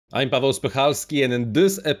I'm Paweł Spychalski, and in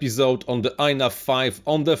this episode on the INAV 5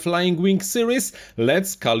 on the Flying Wing series,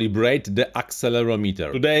 let's calibrate the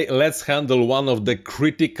accelerometer. Today, let's handle one of the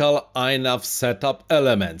critical INAV setup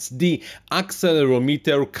elements, the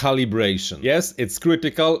accelerometer calibration. Yes, it's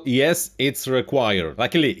critical, yes, it's required.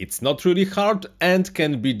 Luckily, it's not really hard and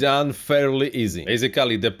can be done fairly easy.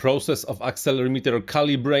 Basically, the process of accelerometer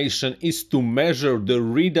calibration is to measure the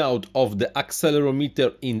readout of the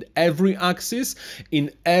accelerometer in every axis,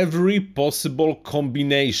 in every possible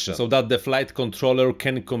combination, so that the flight controller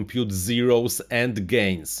can compute zeros and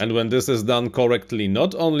gains. And when this is done correctly,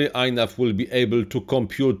 not only INAV will be able to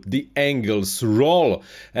compute the angles, roll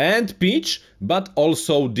and pitch, but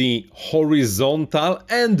also the horizontal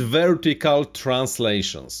and vertical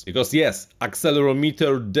translations. Because yes,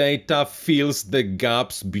 accelerometer data fills the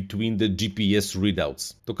gaps between the GPS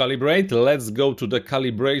readouts. To calibrate, let's go to the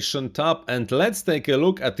calibration tab and let's take a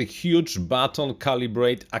look at the huge button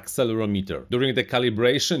Calibrate Accelerometer. During the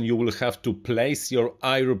calibration, you will have to place your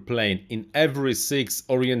airplane in every 6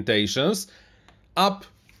 orientations, up,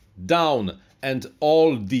 down, and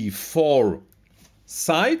all the 4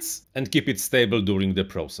 sides, and keep it stable during the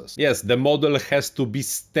process. Yes, the model has to be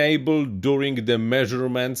stable during the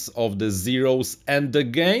measurements of the zeros and the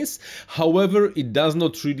gains. However, it does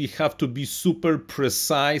not really have to be super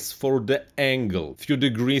precise for the angle. Few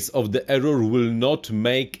degrees of the error will not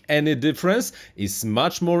make any difference. It's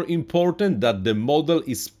much more important that the model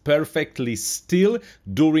is perfectly still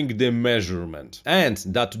during the measurement, and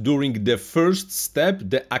that during the first step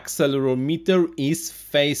the accelerometer is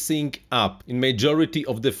facing up. In majority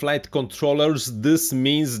of the flight controllers, this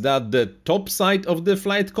means that the top side of the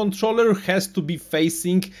flight controller has to be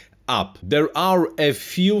facing up. There are a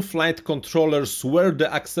few flight controllers where the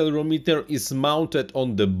accelerometer is mounted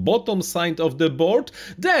on the bottom side of the board.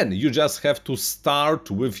 Then you just have to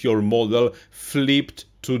start with your model flipped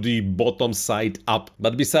to the bottom side up.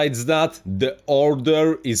 But besides that, the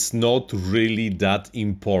order is not really that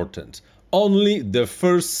important. Only the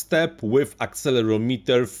first step with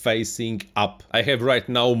accelerometer facing up. I have right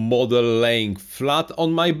now model laying flat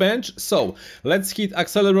on my bench, so let's hit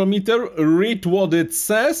accelerometer, read what it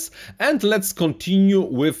says, and let's continue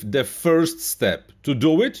with the first step. To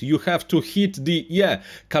do it, you have to hit the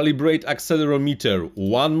calibrate accelerometer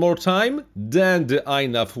one more time, then the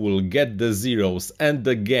INAV will get the zeros and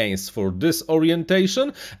the gains for this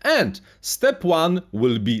orientation, and step 1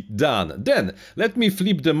 will be done. Then let me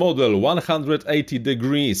flip the model 180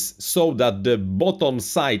 degrees so that the bottom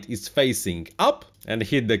side is facing up, and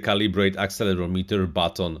hit the calibrate accelerometer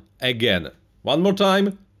button again. One more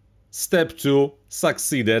time. Step 2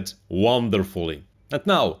 succeeded wonderfully. And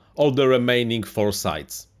now, all the remaining 4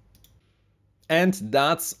 sides. And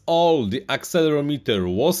that's all. The accelerometer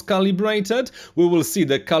was calibrated. We will see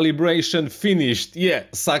the calibration finished.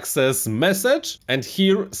 Success message. And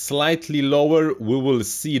here, slightly lower, we will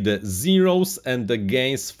see the zeros and the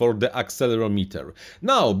gains for the accelerometer.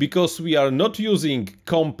 Now, because we are not using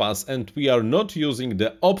compass and we are not using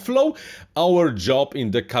the opflow, our job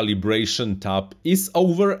in the calibration tab is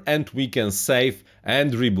over and we can save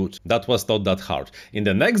and reboot. That was not that hard. In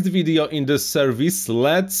the next video in this service,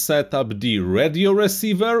 let's set up the radio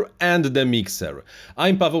receiver and the mixer.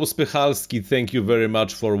 I'm Paweł Spychalski, thank you very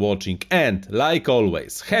much for watching, and like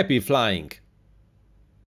always, happy flying!